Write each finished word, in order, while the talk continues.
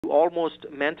almost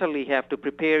mentally have to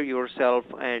prepare yourself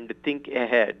and think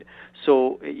ahead.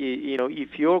 So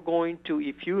if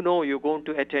you know you're going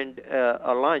to attend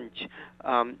a lunch,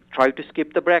 try to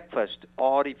skip the breakfast.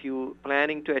 Or if you're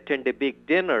planning to attend a big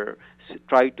dinner,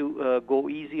 try to go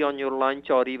easy on your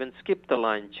lunch or even skip the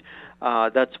lunch.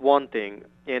 That's one thing.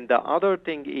 And the other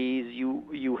thing is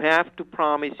you have to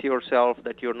promise yourself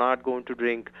that you're not going to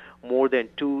drink more than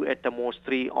 2, at the most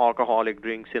 3 alcoholic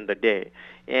drinks in the day.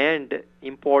 And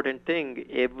important thing,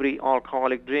 every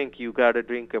alcoholic drink you got to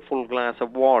drink a full glass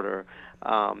of water,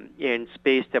 and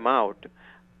space them out.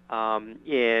 And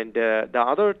the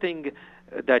other thing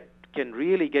that can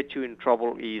really get you in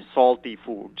trouble is salty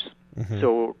foods. Mm-hmm.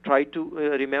 So try to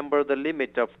remember the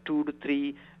limit of 2 to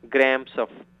 3 grams of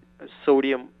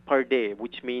sodium per day,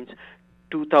 which means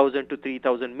 2,000 to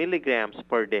 3,000 milligrams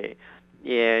per day.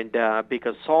 And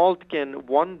because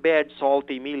one bad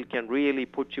salty meal can really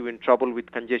put you in trouble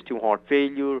with congestive heart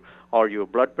failure, or your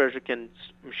blood pressure can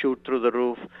shoot through the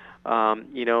roof.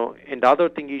 And the other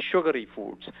thing is sugary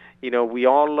foods. We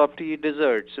all love to eat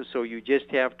desserts, so you just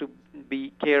have to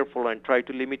be careful and try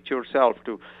to limit yourself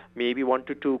to maybe 1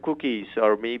 to 2 cookies,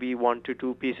 or maybe 1 to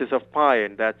 2 pieces of pie,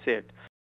 and that's it.